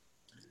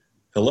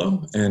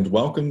Hello, and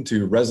welcome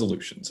to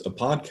Resolutions, a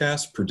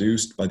podcast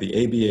produced by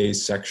the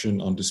ABA's section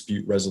on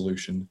dispute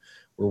resolution,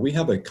 where we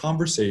have a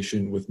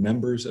conversation with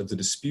members of the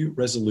dispute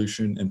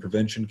resolution and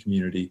prevention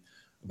community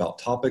about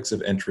topics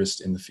of interest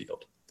in the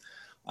field.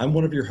 I'm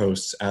one of your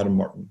hosts, Adam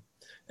Martin,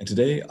 and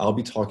today I'll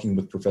be talking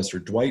with Professor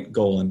Dwight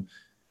Golan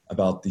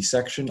about the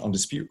section on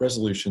dispute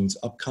resolution's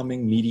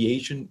upcoming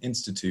Mediation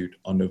Institute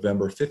on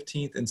November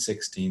 15th and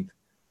 16th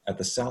at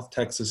the South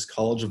Texas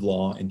College of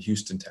Law in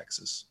Houston,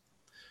 Texas.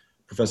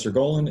 Professor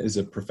Golan is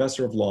a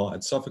professor of law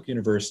at Suffolk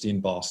University in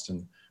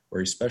Boston,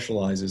 where he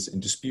specializes in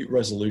dispute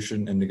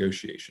resolution and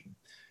negotiation.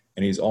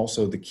 And he's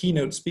also the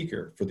keynote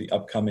speaker for the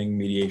upcoming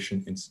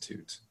Mediation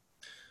Institute.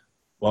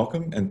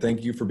 Welcome, and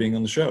thank you for being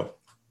on the show.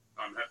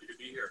 I'm happy to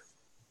be here.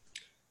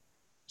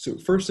 So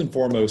first and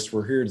foremost,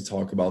 we're here to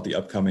talk about the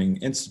upcoming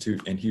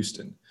Institute in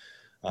Houston,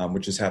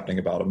 which is happening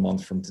about a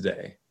month from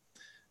today.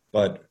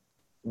 But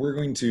we're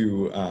going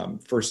to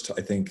first,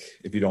 I think,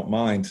 if you don't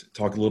mind,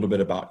 talk a little bit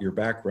about your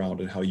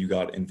background and how you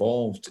got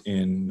involved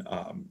in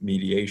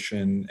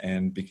mediation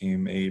and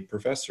became a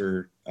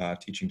professor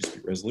teaching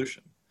dispute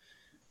resolution.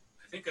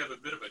 I think I have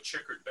a bit of a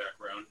checkered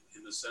background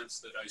in the sense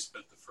that I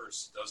spent the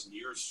first dozen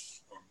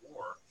years or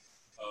more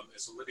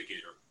as a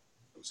litigator.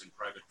 I was in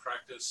private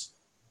practice,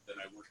 then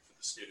I worked for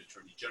the State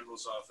Attorney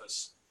General's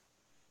office,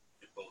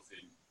 both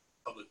in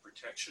public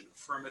protection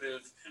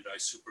affirmative, and I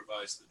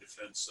supervised the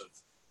defense of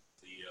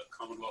the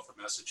Commonwealth of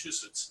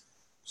Massachusetts.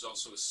 I was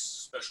also a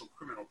special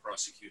criminal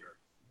prosecutor.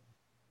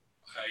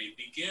 I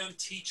began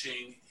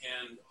teaching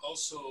and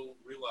also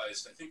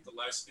realized, I think the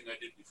last thing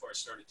I did before I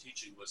started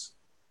teaching was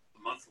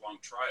a month-long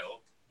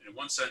trial. And in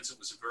one sense,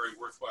 it was a very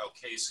worthwhile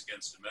case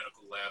against a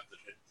medical lab that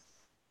had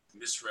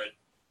misread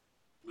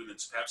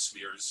women's pap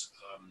smears,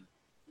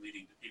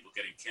 leading to people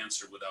getting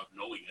cancer without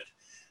knowing it.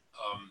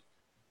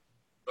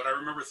 But I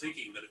remember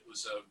thinking that it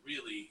was a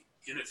really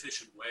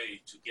inefficient way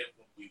to get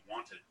what we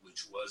wanted,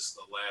 which was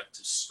the lab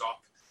to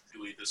stop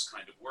doing this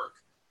kind of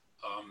work.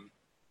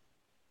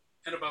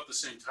 And about the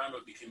same time, I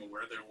became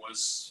aware there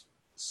was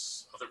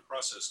this other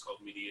process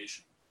called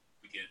mediation.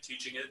 Began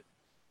teaching it.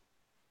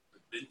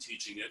 I've been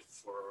teaching it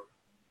for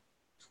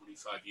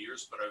 25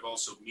 years, but I've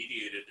also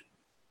mediated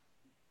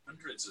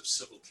hundreds of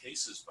civil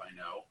cases by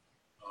now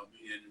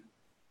in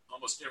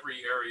almost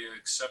every area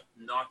except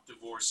not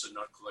divorce and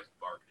not collective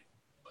bargaining.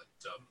 But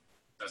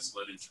that's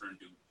led in turn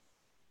to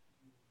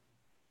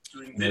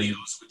doing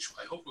videos, which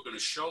I hope we're going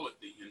to show at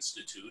the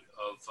Institute,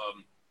 of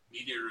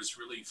mediators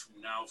really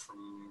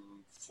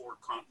from 4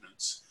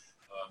 continents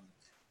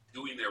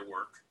doing their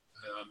work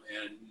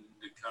and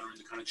encountering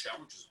the kind of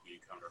challenges we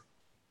encounter.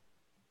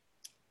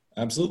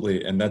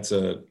 Absolutely, and that's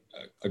a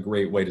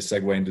great way to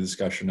segue into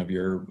discussion of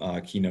your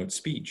keynote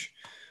speech.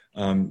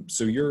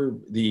 So you're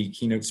the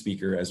keynote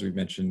speaker, as we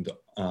mentioned,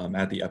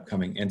 at the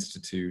upcoming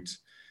Institute.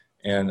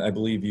 And I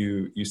believe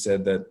you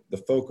said that the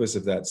focus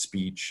of that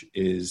speech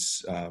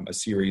is a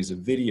series of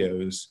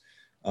videos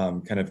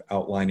kind of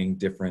outlining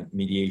different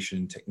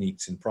mediation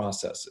techniques and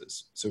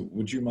processes. So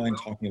would you mind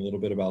talking a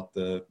little bit about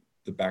the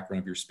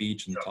background of your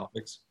speech and the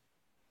topics?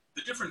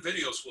 The different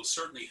videos will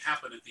certainly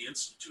happen at the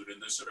Institute,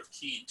 and they're sort of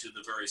key to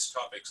the various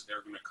topics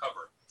they're going to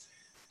cover.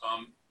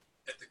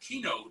 At the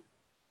keynote,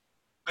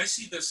 I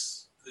see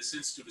this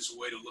Institute as a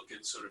way to look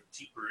at sort of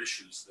deeper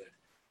issues that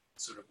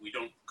sort of we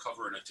don't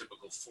cover in a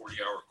typical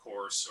 40-hour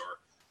course,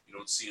 or you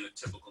don't see in a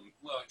typical,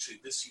 well, actually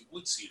this you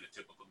would see in a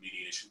typical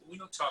mediation, but we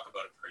don't talk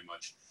about it very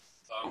much.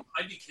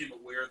 I became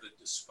aware that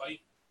despite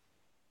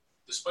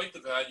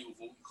the value of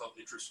what we call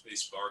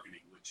interest-based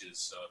bargaining, which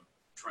is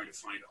trying to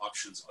find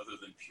options other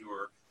than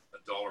pure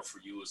 $1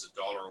 for you is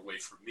 $1 away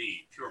from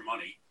me, pure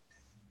money,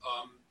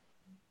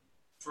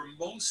 for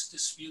most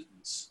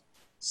disputants,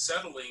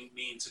 settling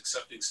means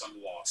accepting some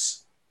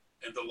loss.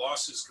 And the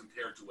loss is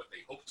compared to what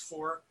they hoped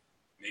for,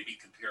 maybe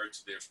compared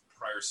to their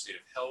prior state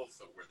of health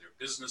or where their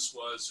business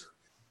was or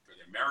where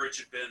their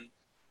marriage had been.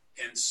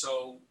 And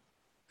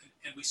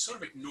we sort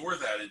of ignore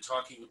that in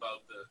talking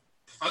about the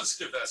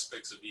positive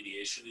aspects of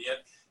mediation,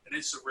 and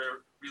it's a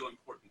real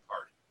important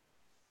part.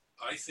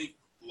 I think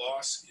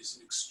loss is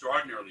an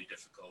extraordinarily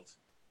difficult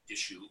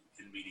issue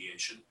in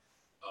mediation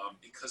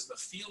because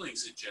the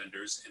feelings it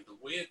genders and the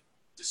way it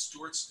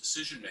distorts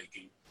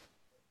decision-making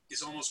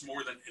is almost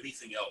more than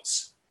anything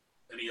else.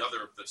 Any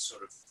other of the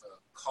sort of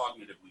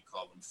cognitive, we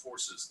call them,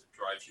 forces that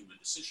drive human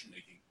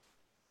decision-making.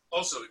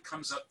 Also, it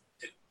comes up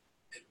at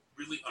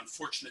really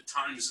unfortunate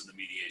times in the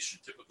mediation,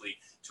 typically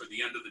toward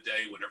the end of the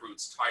day when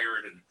everyone's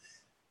tired and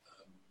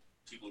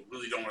people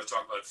really don't want to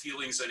talk about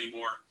feelings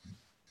anymore.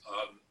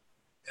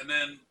 And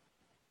then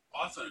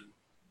often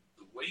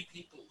the way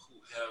people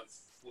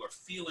who are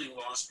feeling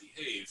lost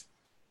behave,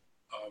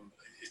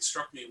 it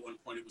struck me at one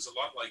point, it was a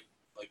lot like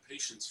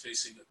patients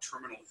facing a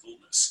terminal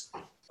illness,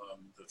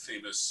 the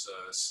famous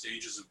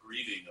stages of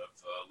grieving of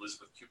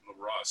Elizabeth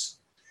Kubler-Ross.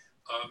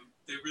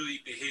 They really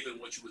behave in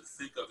what you would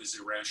think of as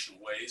irrational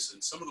ways,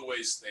 and some of the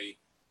ways they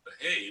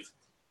behave,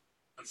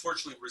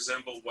 unfortunately,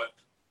 resemble what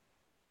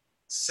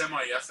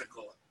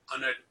semi-ethical,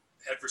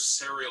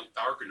 adversarial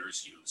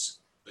bargainers use,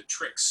 the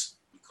tricks.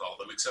 We call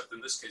them, except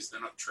in this case,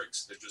 they're not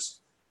tricks. They're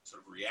just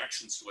sort of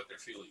reactions to what they're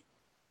feeling.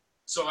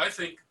 So I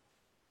think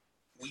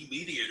we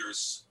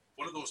mediators,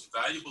 one of the most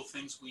valuable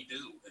things we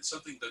do, and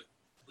something that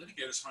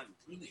litigators find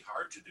really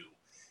hard to do,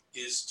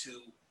 is to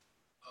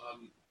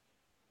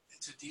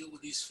deal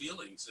with these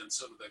feelings and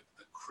sort of the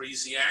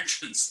crazy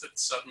actions that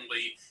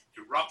suddenly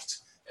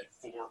erupt at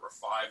 4 or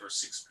 5 or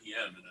 6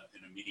 p.m.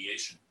 in a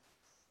mediation.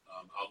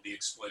 I'll be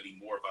explaining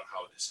more about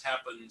how this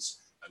happens.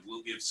 I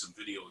will give some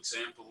video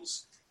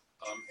examples.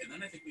 And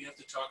then I think we have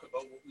to talk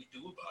about what we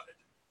do about it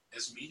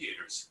as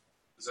mediators,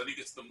 because I think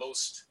it's the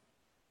most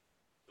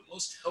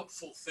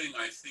helpful thing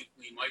I think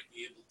we might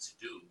be able to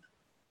do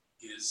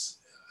is,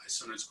 I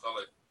sometimes call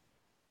it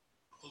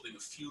holding a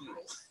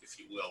funeral, if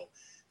you will,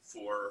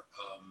 for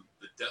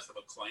the death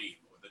of a claim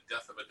or the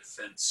death of a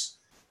defense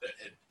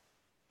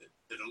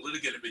that a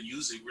litigant had been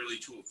using really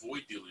to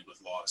avoid dealing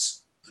with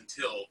loss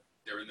until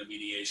they're in the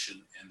mediation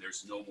and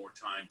there's no more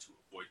time to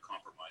avoid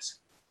compromising.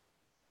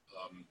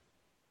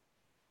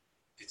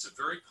 It's a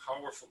very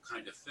powerful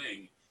kind of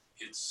thing.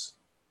 It's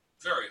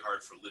very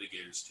hard for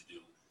litigators to do.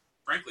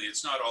 Frankly,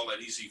 it's not all that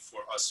easy for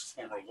us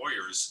former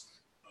lawyers,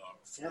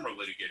 former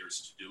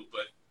litigators to do,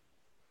 but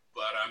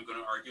I'm going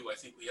to argue I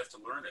think we have to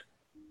learn it,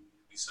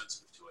 be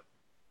sensitive to it.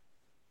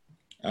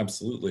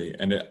 Absolutely.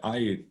 And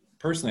I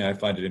personally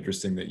find it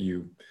interesting that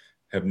you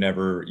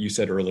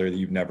said earlier that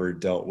you've never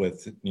dealt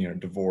with,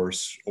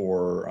 divorce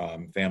or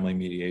family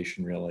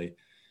mediation really.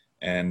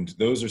 And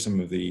those are some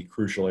of the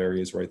crucial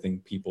areas where I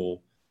think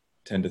people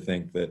tend to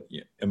think that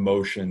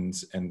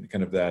emotions and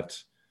kind of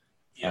that,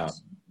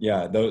 yes.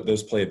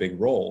 Those play a big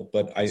role.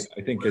 But I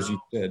think, as you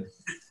said,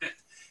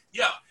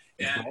 yeah,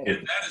 and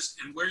that is,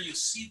 and where you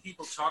see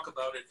people talk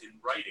about it in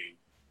writing,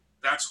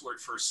 that's where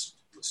it first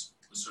was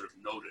sort of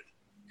noted,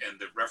 and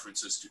the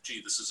references to,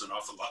 gee, this is an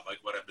awful lot like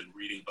what I've been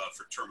reading about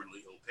for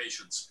terminally ill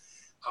patients.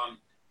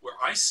 Where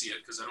I see it,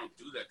 because I don't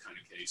do that kind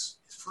of case,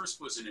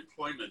 first was in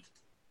employment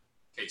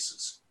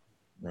cases.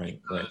 Right.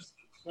 Because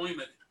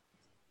employment,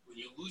 when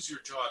you lose your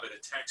job, it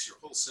attacks your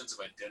whole sense of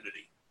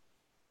identity.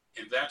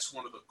 And that's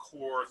one of the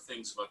core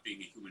things about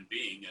being a human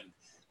being, and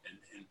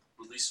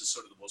releases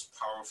sort of the most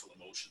powerful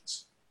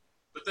emotions.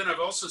 But then I've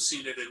also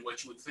seen it in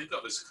what you would think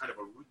of as a kind of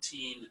a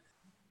routine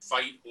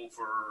fight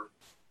over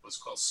what's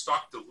called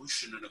stock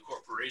dilution in a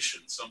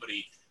corporation,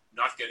 somebody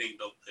not getting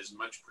as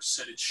much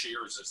percentage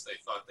shares as they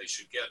thought they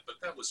should get. But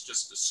that was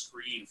just a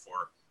screen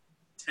for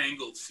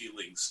tangled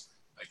feelings,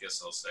 I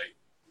guess I'll say.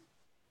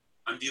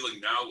 I'm dealing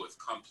now with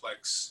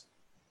complex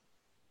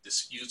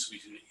disputes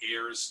between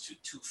heirs to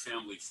 2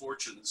 family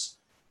fortunes,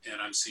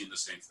 and I'm seeing the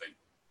same thing.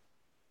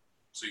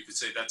 So you could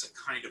say that's a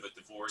kind of a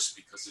divorce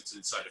because it's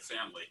inside a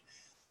family,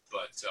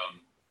 but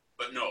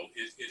no,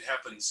 it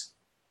happens.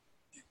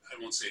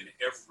 I won't say in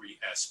every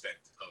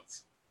aspect of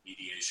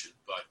mediation,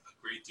 but a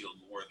great deal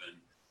more than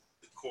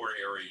the core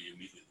area you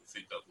immediately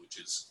think of, which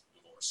is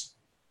divorce.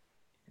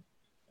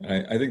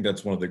 I think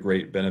that's one of the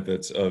great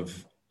benefits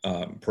of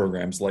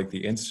programs like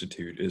the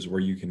Institute, is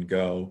where you can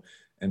go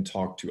and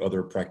talk to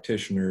other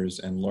practitioners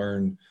and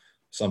learn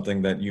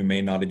something that you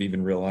may not have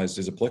even realized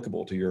is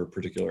applicable to your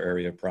particular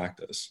area of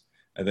practice.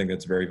 I think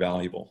that's very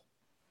valuable.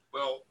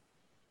 Well,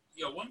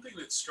 one thing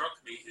that struck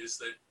me is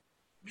that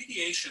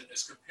mediation,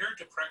 as compared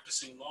to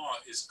practicing law,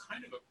 is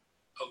kind of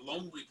a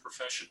lonely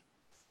profession.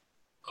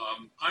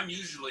 I'm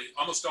usually,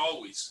 almost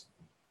always,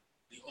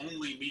 the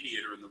only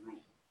mediator in the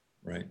room.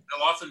 Right.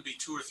 There'll often be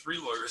 2 or 3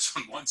 lawyers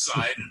on one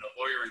side and a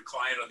lawyer and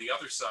client on the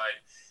other side.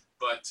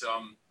 But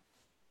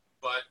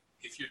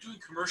if you're doing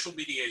commercial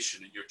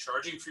mediation and you're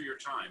charging for your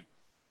time,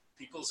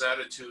 people's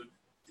attitude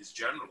is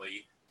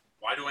generally,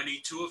 why do I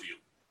need 2 of you?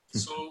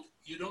 So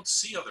you don't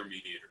see other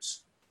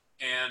mediators.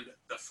 And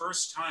the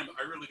first time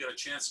I really got a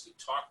chance to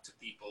talk to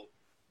people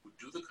who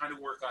do the kind of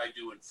work I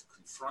do and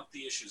confront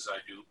the issues I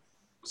do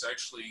was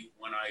actually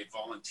when I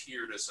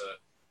volunteered as a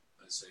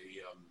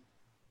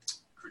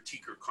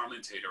critique or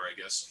commentator, I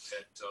guess,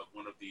 at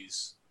one of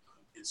these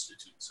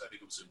institutes. I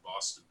think it was in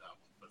Boston, that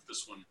one, but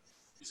this one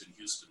is in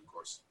Houston, of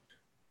course.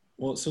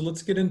 Well, so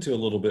let's get into a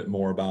little bit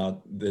more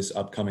about this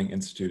upcoming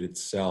institute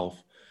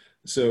itself.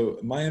 So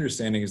my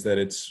understanding is that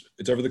it's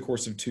over the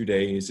course of 2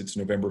 days. It's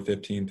November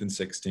 15th and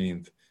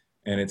 16th,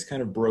 and it's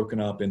kind of broken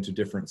up into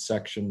different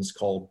sections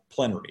called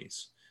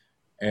plenaries.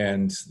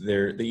 And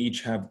they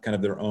each have kind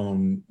of their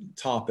own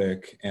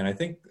topic, and I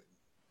think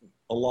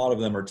a lot of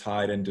them are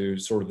tied into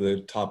sort of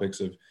the topics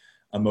of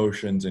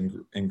emotions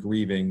and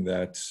grieving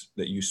that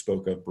you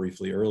spoke of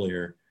briefly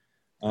earlier.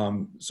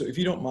 So if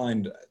you don't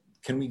mind,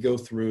 can we go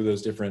through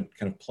those different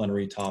kind of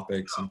plenary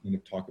topics and kind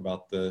of talk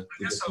about the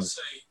I guess I'll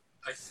say,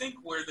 I think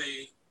where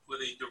they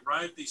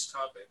derived these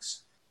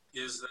topics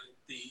is that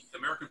the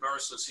American Bar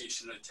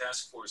Association had a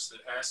task force that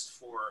asked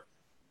for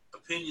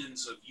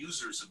opinions of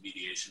users of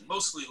mediation,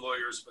 mostly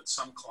lawyers, but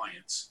some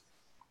clients,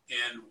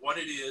 and what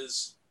it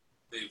is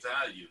they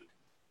valued.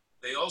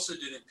 They also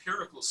did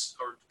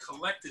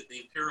collected the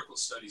empirical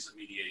studies of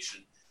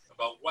mediation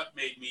about what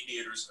made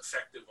mediators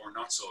effective or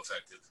not so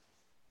effective.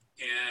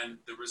 And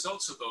the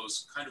results of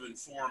those kind of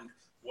informed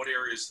what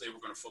areas they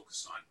were going to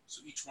focus on.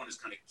 So each one is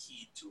kind of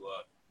keyed to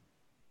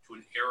to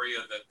an area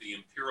that the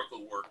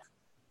empirical work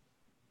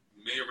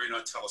may or may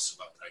not tell us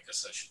about, I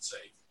guess I should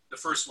say. The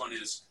first one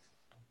is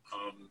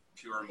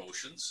pure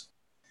emotions.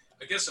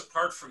 I guess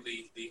apart from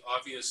the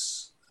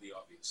obvious,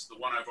 the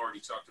one I've already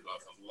talked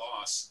about of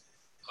loss,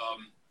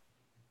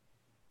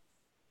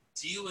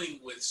 dealing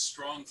with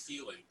strong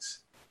feelings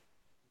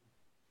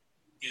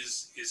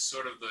is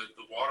sort of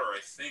the water, I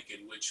think,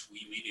 in which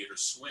we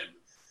mediators swim.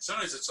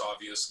 Sometimes it's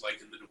obvious,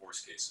 like in the divorce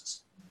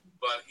cases.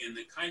 But in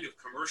the kind of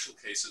commercial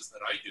cases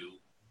that I do,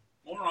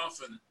 more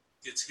often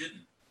it's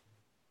hidden.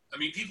 I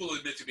mean, people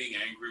admit to being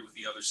angry with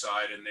the other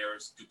side, and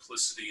there's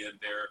duplicity and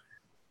their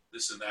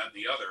this and that and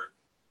the other.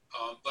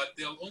 But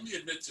they'll only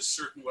admit to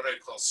certain what I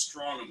call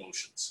strong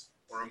emotions,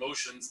 or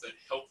emotions that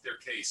help their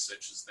case,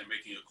 such as they're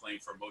making a claim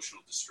for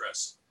emotional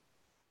distress.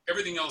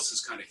 Everything else is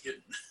kind of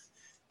hidden.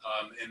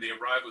 And they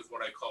arrive with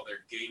what I call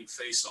their game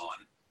face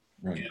on.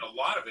 Right. And a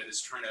lot of it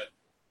is trying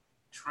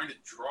to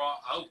draw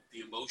out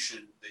the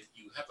emotion that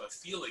you have a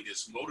feeling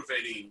is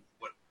motivating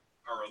what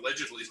are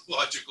allegedly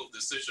logical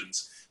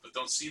decisions, but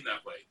don't seem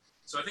that way.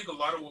 So I think a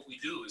lot of what we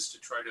do is to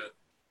try to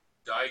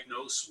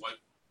diagnose what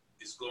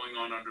is going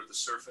on under the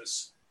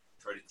surface,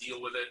 try to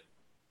deal with it.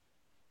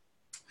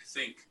 I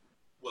think,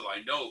 well,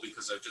 I know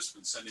because I've just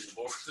been sending them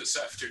over this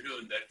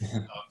afternoon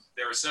that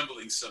they're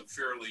assembling some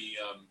fairly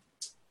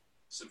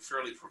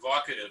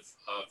provocative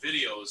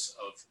videos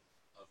of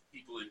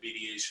people in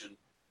mediation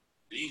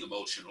being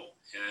emotional,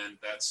 and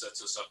that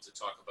sets us up to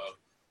talk about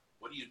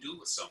what do you do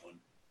with someone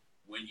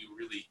when you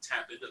really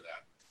tap into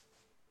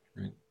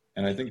that. Right.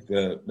 And I think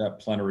that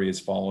plenary is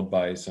followed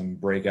by some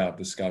breakout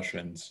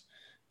discussions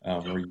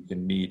where you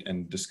can meet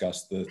and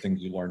discuss the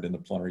things you learned in the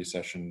plenary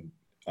session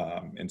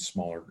in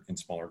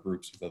smaller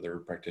groups with other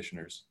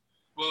practitioners.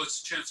 Well,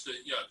 it's a chance to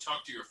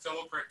talk to your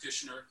fellow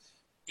practitioner,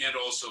 and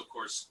also, of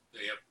course,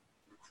 they have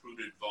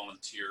recruited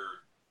volunteer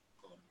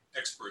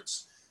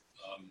experts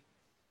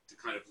to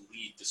kind of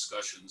lead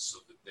discussions so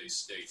that they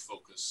stay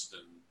focused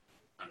and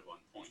kind of on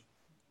point.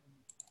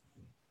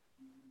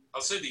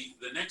 I'll say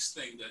the next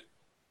thing that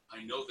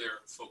I know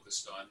they're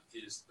focused on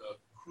is the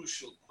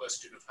crucial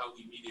question of how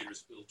we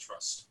mediators build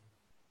trust.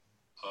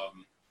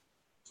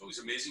 It's always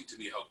amazing to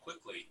me how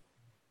quickly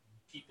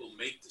people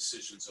make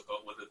decisions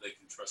about whether they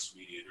can trust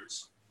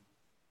mediators.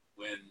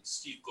 When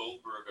Steve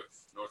Goldberg of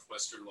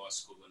Northwestern Law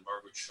School and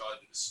Margaret Shaw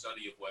did a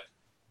study of what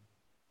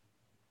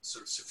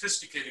sort of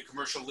sophisticated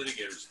commercial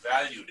litigators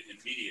valued in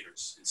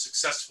mediators, in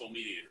successful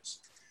mediators,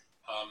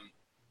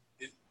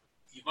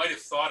 you might have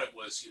thought it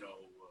was,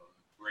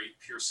 great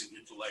piercing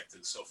intellect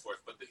and so forth,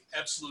 but the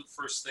absolute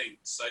first thing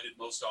cited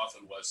most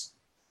often was,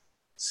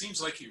 seems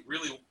like he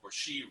really, or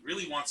she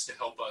really wants to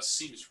help us,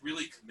 seems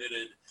really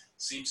committed,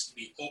 seems to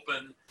be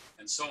open,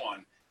 and so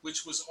on,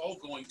 which was all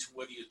going to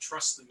whether you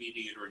trust the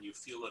mediator and you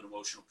feel an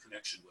emotional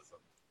connection with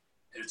them.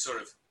 And it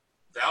sort of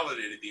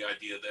validated the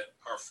idea that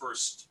our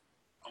first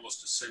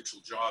almost essential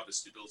job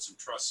is to build some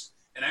trust,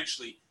 and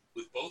actually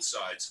with both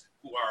sides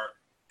who are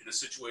in a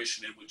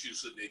situation in which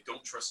usually they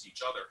don't trust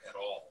each other at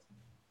all.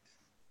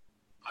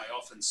 I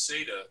often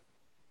say to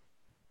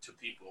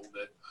people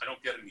that I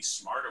don't get any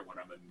smarter when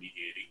I'm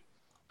mediating.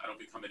 I don't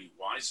become any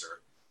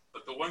wiser.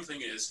 But the one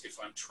thing is, if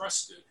I'm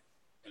trusted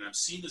and I'm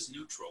seen as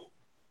neutral,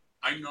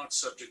 I'm not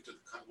subject to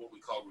what we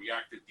call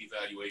reactive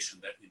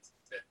devaluation, that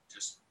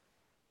just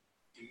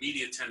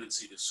immediate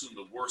tendency to assume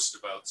the worst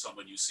about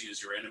someone you see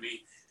as your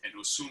enemy and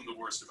to assume the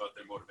worst about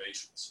their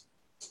motivations.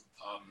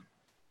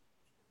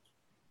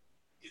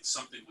 It's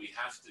something we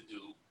have to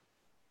do,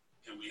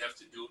 and we have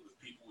to do it with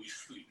people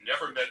we've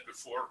never met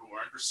before who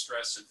are under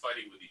stress and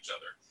fighting with each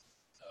other.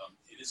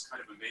 It is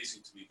kind of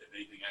amazing to me that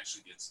anything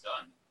actually gets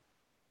done.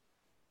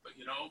 But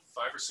 5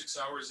 or 6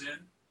 hours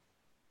in,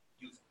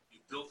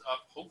 you've built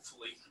up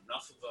hopefully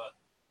enough of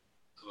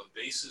a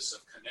basis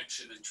of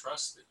connection and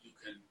trust that you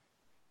can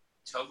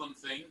tell them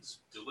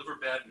things, deliver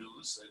bad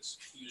news. That's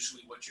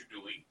usually what you're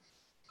doing.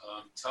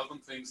 Tell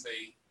them things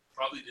they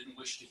probably didn't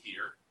wish to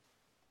hear,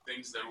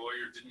 things their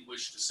lawyer didn't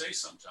wish to say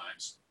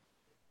sometimes,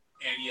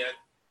 and yet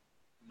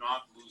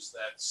not lose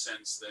that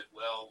sense that,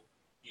 well,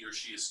 he or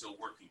she is still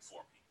working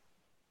for me.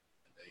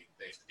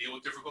 They have to deal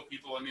with difficult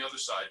people on the other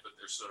side, but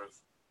they're sort of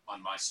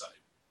on my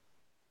side.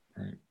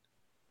 Right.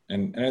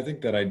 And I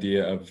think that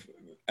idea of,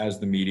 as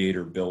the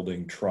mediator,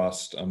 building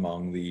trust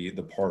among the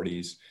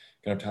parties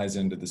kind of ties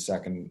into the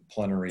second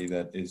plenary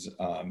that is,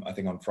 I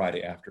think, on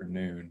Friday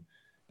afternoon.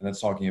 And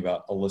that's talking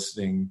about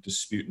eliciting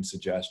dispute and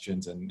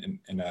suggestions and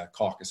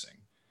caucusing.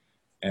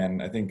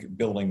 And I think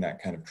building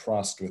that kind of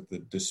trust with the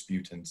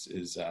disputants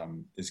is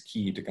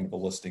key to kind of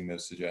eliciting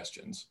those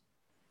suggestions.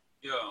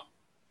 Yeah.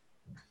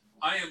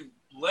 I am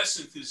less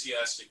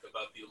enthusiastic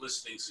about the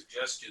eliciting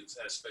suggestions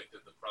aspect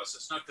of the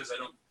process, not because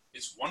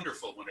it's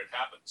wonderful when it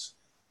happens.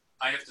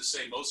 I have to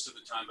say, most of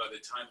the time, by the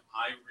time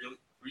I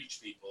really reach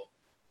people,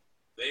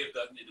 they have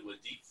gotten into a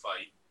deep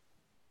fight.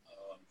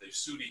 They've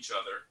sued each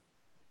other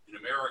in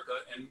America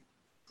and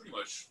pretty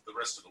much the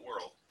rest of the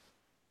world.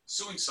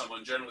 Suing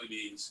someone generally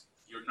means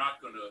you're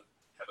not going to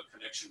have a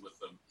connection with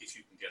them if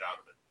you can get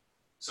out of it.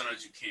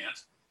 Sometimes you can't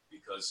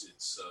because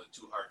it's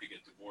too hard to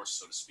get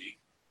divorced, so to speak.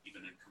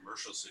 even in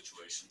commercial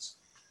situations.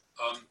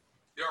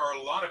 There are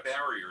a lot of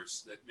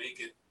barriers that make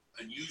it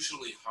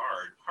unusually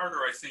harder,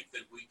 I think,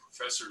 than we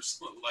professors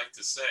like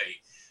to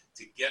say,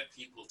 to get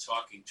people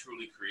talking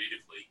truly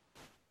creatively.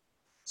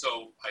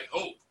 So I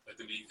hope at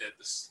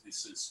this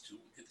institute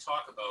we can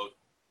talk about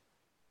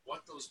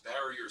what those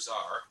barriers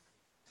are,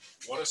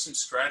 what are some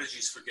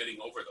strategies for getting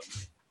over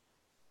them,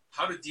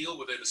 how to deal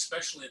with it,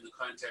 especially in the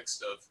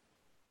context of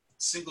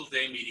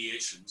single-day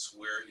mediations,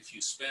 where if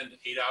you spend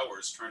 8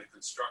 hours trying to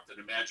construct an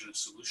imaginative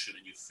solution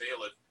and you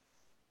fail it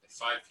at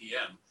 5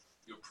 p.m.,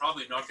 you're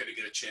probably not going to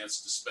get a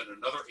chance to spend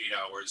another 8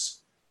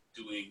 hours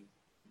doing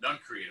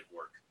non-creative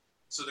work.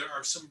 So there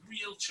are some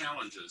real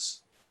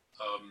challenges.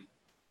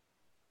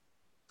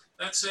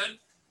 That said,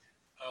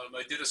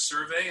 I did a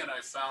survey and I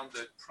found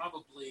that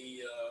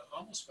probably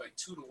almost by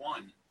 2 to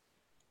 1,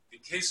 in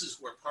cases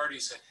where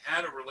parties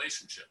had a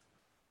relationship,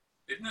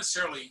 they didn't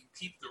necessarily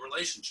keep the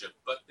relationship,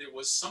 but there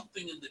was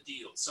something in the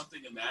deal,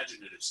 something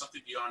imaginative,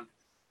 something beyond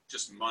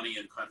just money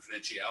and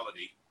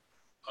confidentiality.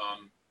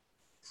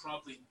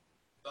 Probably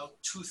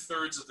about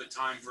 2/3 of the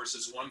time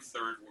versus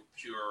 1/3 were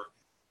pure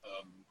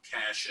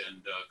cash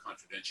and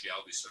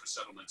confidentiality sort of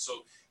settlement.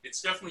 So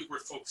it's definitely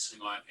worth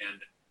focusing on.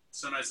 And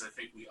sometimes I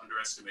think we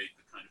underestimate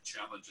the kind of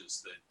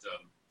challenges that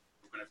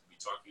we're going to have to be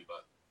talking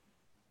about.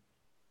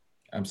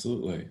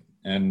 Absolutely.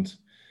 And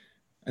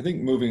I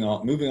think moving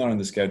on in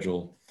the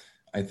schedule,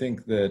 I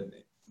think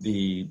that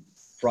the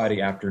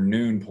Friday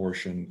afternoon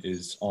portion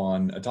is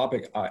on a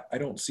topic I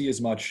don't see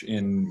as much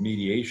in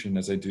mediation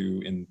as I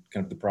do in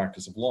kind of the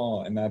practice of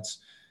law, and that's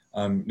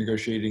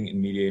negotiating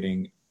and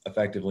mediating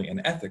effectively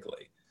and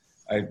ethically.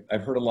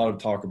 I've heard a lot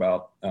of talk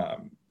about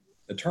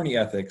attorney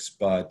ethics,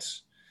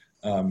 but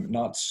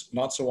not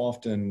so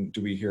often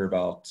do we hear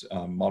about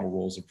model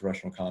rules of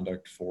professional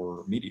conduct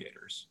for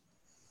mediators.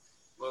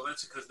 Well,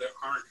 that's because there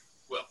aren't,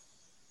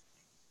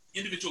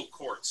 individual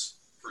courts,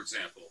 for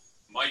example,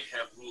 might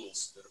have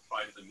rules that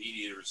apply to the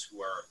mediators who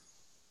are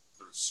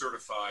sort of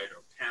certified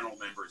or panel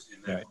members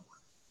in that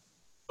court.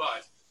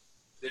 But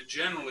they're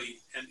generally,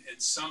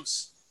 and some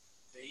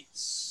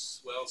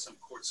states, some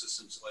court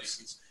systems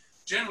license,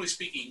 generally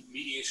speaking,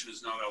 mediation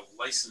is not a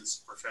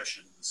licensed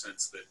profession in the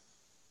sense that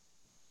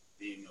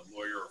being a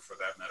lawyer, or for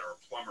that matter, a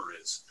plumber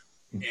is.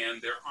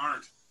 And there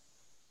aren't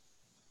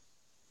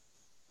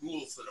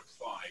rules that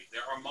apply.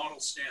 There are model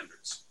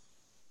standards.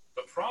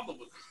 The problem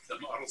with the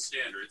model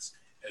standards,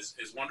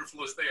 as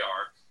wonderful as they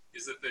are,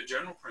 is that they're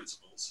general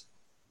principles.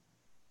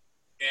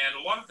 And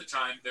a lot of the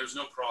time, there's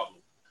no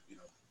problem,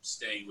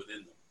 staying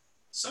within them.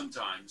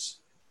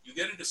 Sometimes you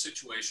get into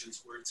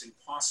situations where it's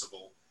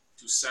impossible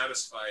to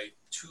satisfy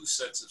two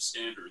sets of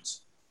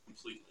standards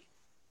completely.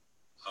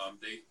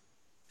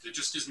 There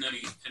just isn't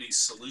any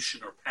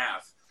solution or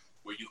path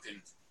where you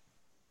can,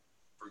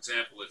 for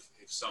example,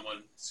 if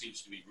someone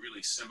seems to be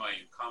really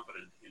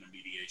semi-incompetent in a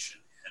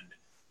mediation and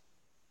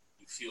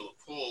you feel a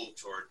pull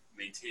toward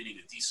maintaining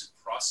a decent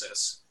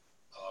process,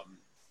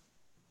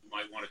 you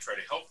might want to try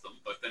to help them,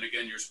 but then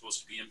again, you're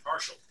supposed to be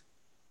impartial.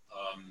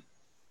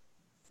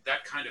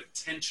 That kind of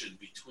tension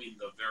between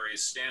the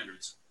various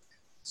standards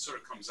sort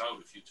of comes out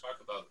if you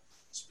talk about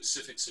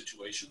specific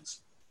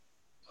situations.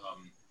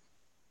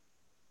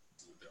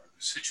 There are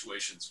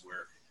situations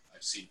where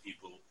I've seen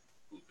people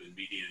who've been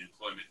mediating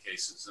employment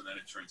cases, and then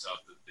it turns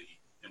out that the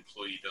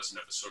employee doesn't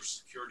have a social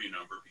security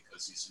number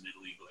because he's an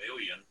illegal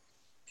alien,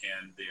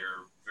 and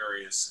there are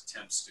various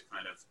attempts to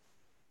kind of,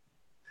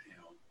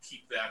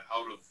 keep that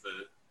out of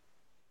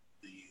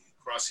the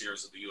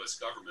crosshairs of the U.S.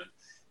 government.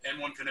 And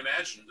one can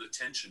imagine the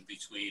tension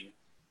between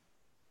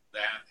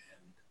that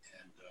and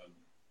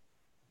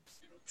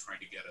trying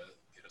to get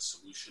a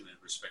solution and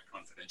respect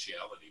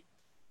confidentiality.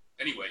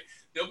 Anyway,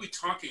 they'll be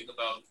talking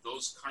about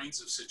those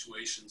kinds of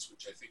situations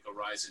which I think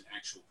arise in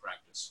actual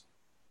practice.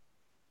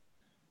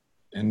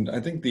 And I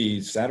think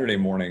the Saturday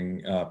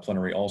morning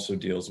plenary also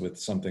deals with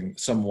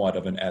somewhat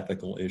of an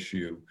ethical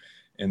issue,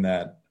 in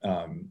that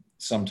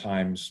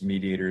sometimes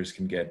mediators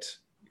can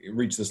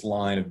reach this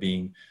line of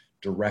being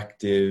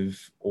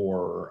directive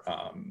or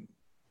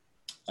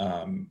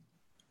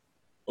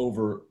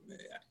over.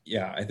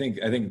 Yeah, I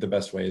think the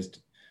best way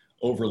is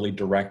overly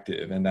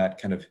directive, and that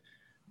kind of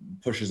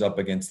pushes up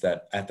against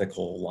that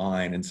ethical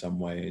line in some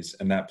ways.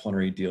 And that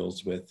plenary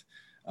deals with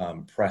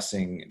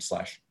pressing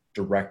 /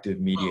 directive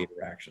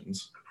mediator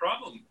actions.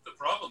 The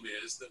problem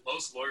is that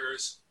most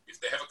lawyers, if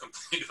they have a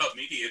complaint about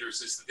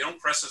mediators, is that they don't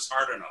press us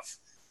hard enough.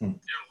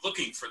 They're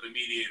looking for the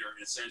mediator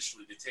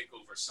essentially to take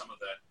over some of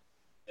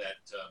that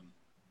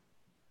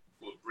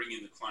quote,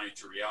 bringing the client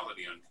to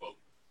reality, unquote.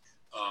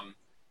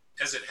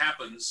 As it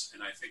happens,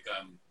 and I think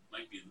I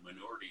might be in the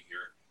minority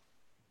here,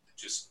 I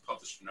just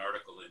published an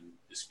article in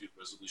Dispute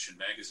Resolution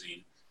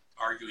magazine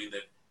arguing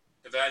that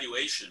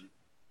evaluation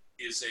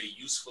is a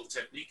useful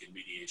technique in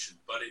mediation,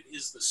 but it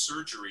is the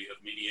surgery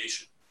of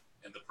mediation.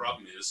 And the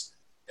problem is,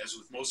 as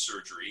with most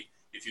surgery,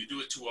 if you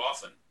do it too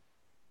often,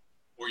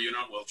 or you're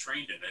not well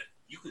trained in it,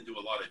 you can do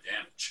a lot of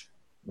damage.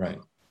 Right.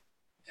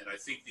 And I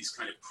think these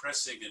kind of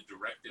pressing and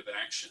directive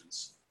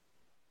actions,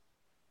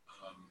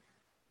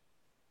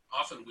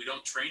 often we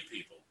don't train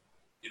people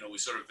we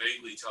sort of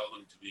vaguely tell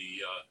them to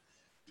be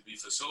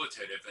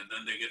facilitative, and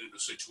then they get into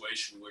a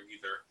situation where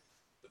either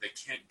they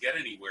can't get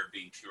anywhere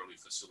being purely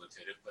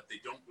facilitative, but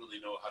they don't really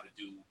know how to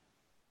do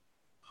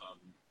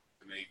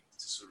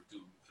to sort of do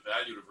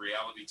evaluative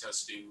reality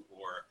testing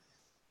or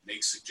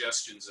make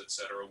suggestions,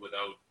 etc.,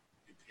 without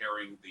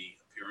impairing the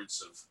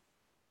appearance of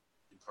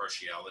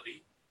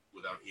impartiality,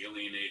 without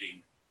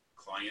alienating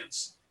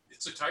clients.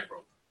 It's a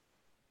tightrope.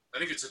 I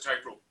think it's a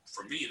tightrope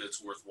for me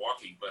that's worth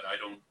walking, but I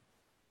don't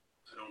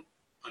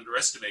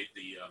underestimate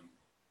the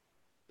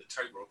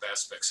tightrope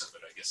aspects of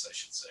it, I guess I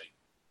should say.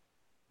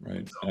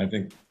 Right. So, and I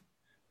think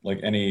like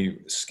any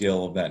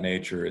skill of that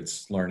nature,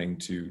 it's learning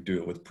to do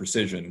it with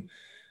precision.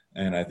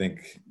 And I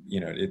think,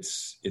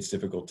 it's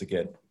difficult to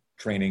get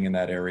training in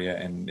that area,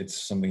 and it's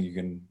something you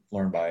can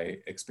learn by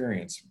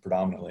experience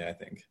predominantly, I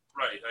think.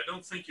 Right. I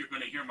don't think you're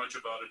going to hear much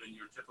about it in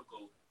your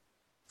typical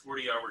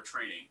 40-hour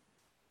training.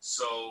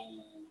 So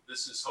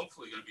this is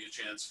hopefully going to be a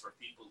chance for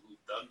people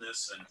who've done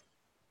this and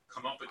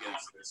come up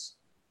against this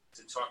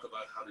to talk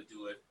about how to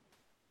do it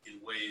in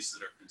ways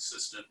that are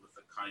consistent with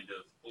the kind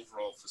of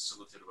overall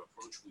facilitative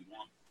approach we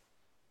want.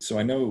 So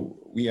I know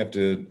you have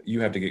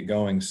to get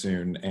going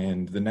soon,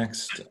 and the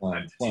next I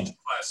have to teach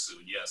class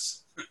soon.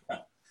 Yes.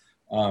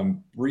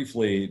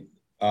 Briefly,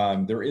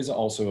 there is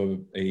also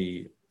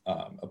a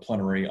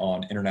plenary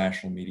on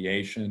international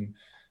mediation.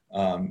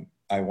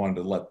 I wanted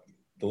to let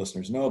the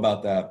listeners know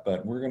about that,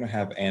 but we're going to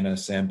have Anna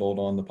Sambold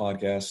on the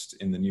podcast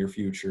in the near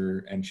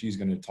future, and she's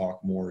going to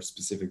talk more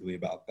specifically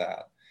about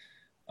that.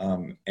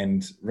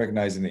 And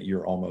recognizing that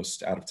you're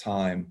almost out of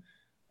time,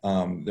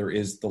 there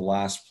is the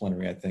last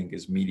plenary, I think,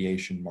 is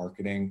mediation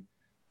marketing.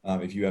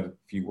 If you have a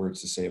few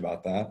words to say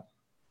about that.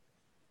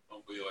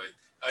 Oh boy,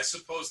 I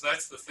suppose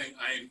that's the thing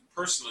I'm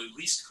personally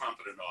least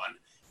competent on,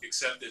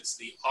 except it's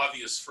the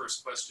obvious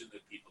first question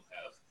that people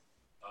have.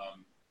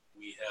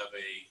 We have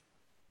a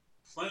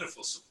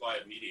plentiful supply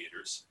of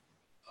mediators.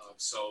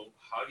 So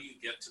how do you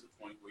get to the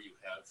point where you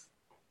have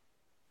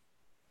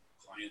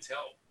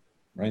clientele?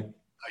 Right.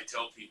 I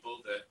tell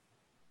people that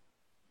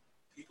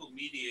people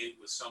mediate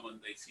with someone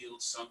they feel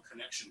some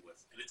connection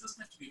with. And it doesn't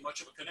have to be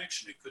much of a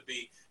connection. It could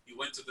be you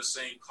went to the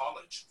same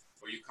college,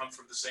 or you come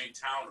from the same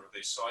town, or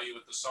they saw you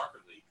at the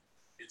soccer league.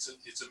 It's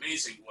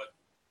amazing what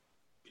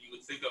you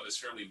would think of as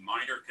fairly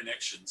minor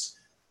connections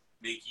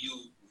make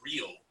you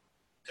real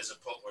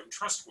or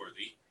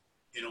trustworthy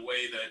in a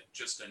way that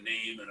just a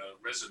name and a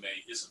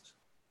resume isn't.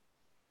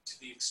 To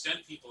the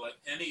extent people have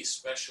any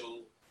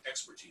special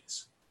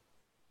expertise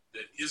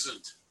that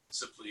isn't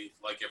simply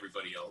like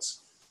everybody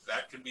else,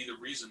 that can be the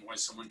reason why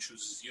someone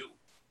chooses you.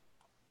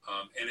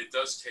 And it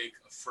does take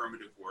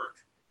affirmative work.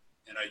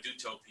 And I do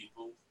tell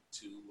people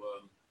to,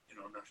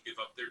 not to give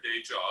up their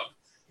day job,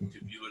 to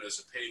view it as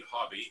a paid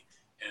hobby,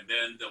 and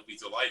then they'll be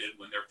delighted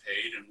when they're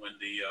paid and when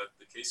the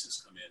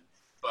cases come in.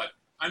 But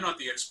I'm not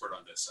the expert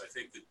on this. I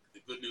think that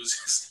the good news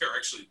is there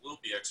actually will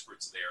be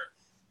experts there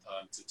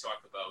to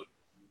talk about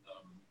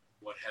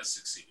what has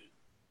succeeded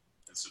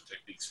and some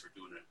techniques for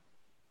doing it.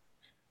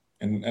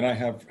 And I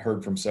have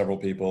heard from several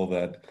people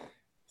that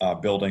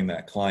building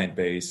that client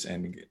base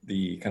and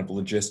the kind of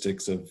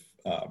logistics of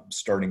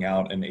starting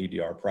out an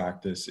ADR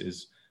practice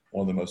is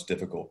one of the most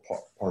difficult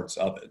parts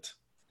of it.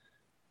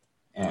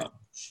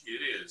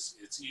 It is.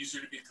 It's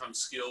easier to become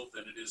skilled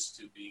than it is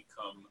to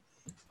become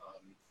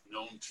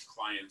known to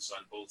clients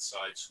on both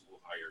sides who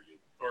will hire you,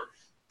 or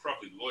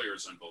probably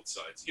lawyers on both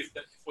sides. If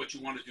what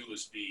you want to do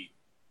is be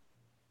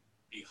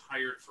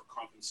hired for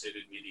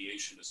compensated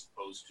mediation as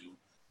opposed to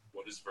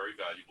what is very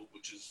valuable,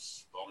 which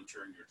is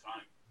volunteering your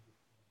time.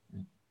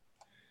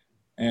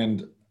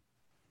 And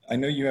I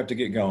know you have to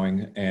get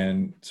going,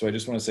 and so I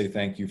just want to say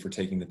thank you for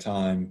taking the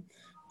time.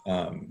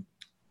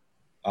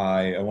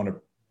 I want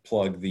to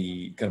plug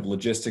the kind of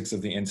logistics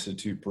of the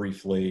Institute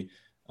briefly.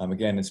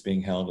 Again, it's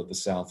being held at the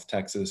South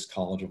Texas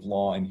College of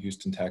Law in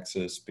Houston,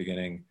 Texas,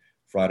 beginning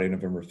Friday,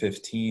 November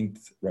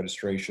 15th.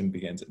 Registration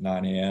begins at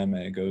 9 a.m.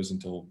 and it goes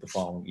until the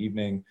following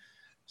evening,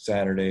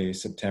 Saturday,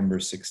 September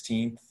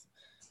 16th.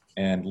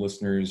 And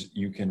listeners,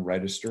 you can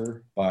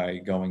register by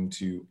going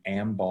to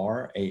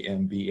ambar.org/MED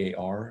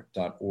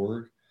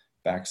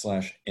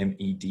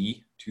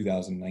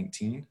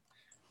 2019.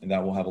 And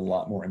that will have a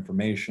lot more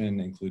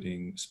information,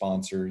 including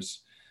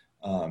sponsors,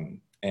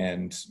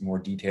 and more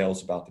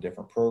details about the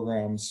different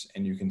programs,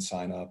 and you can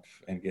sign up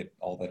and get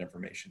all that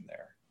information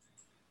there.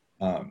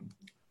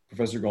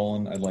 Professor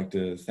Golan, I'd like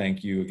to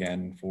thank you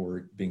again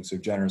for being so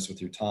generous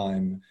with your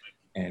time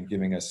and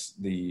giving us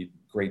the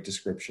great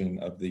description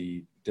of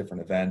the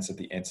different events at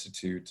the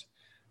Institute.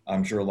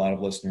 I'm sure a lot of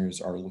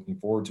listeners are looking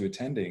forward to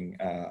attending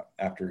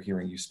after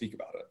hearing you speak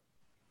about it.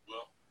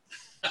 Well,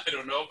 I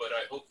don't know, but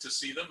I hope to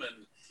see them,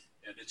 and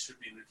it should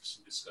be an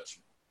interesting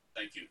discussion.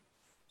 Thank you.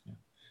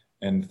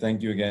 And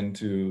thank you again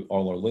to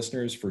all our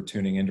listeners for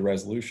tuning into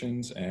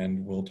Resolutions,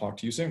 and we'll talk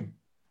to you soon.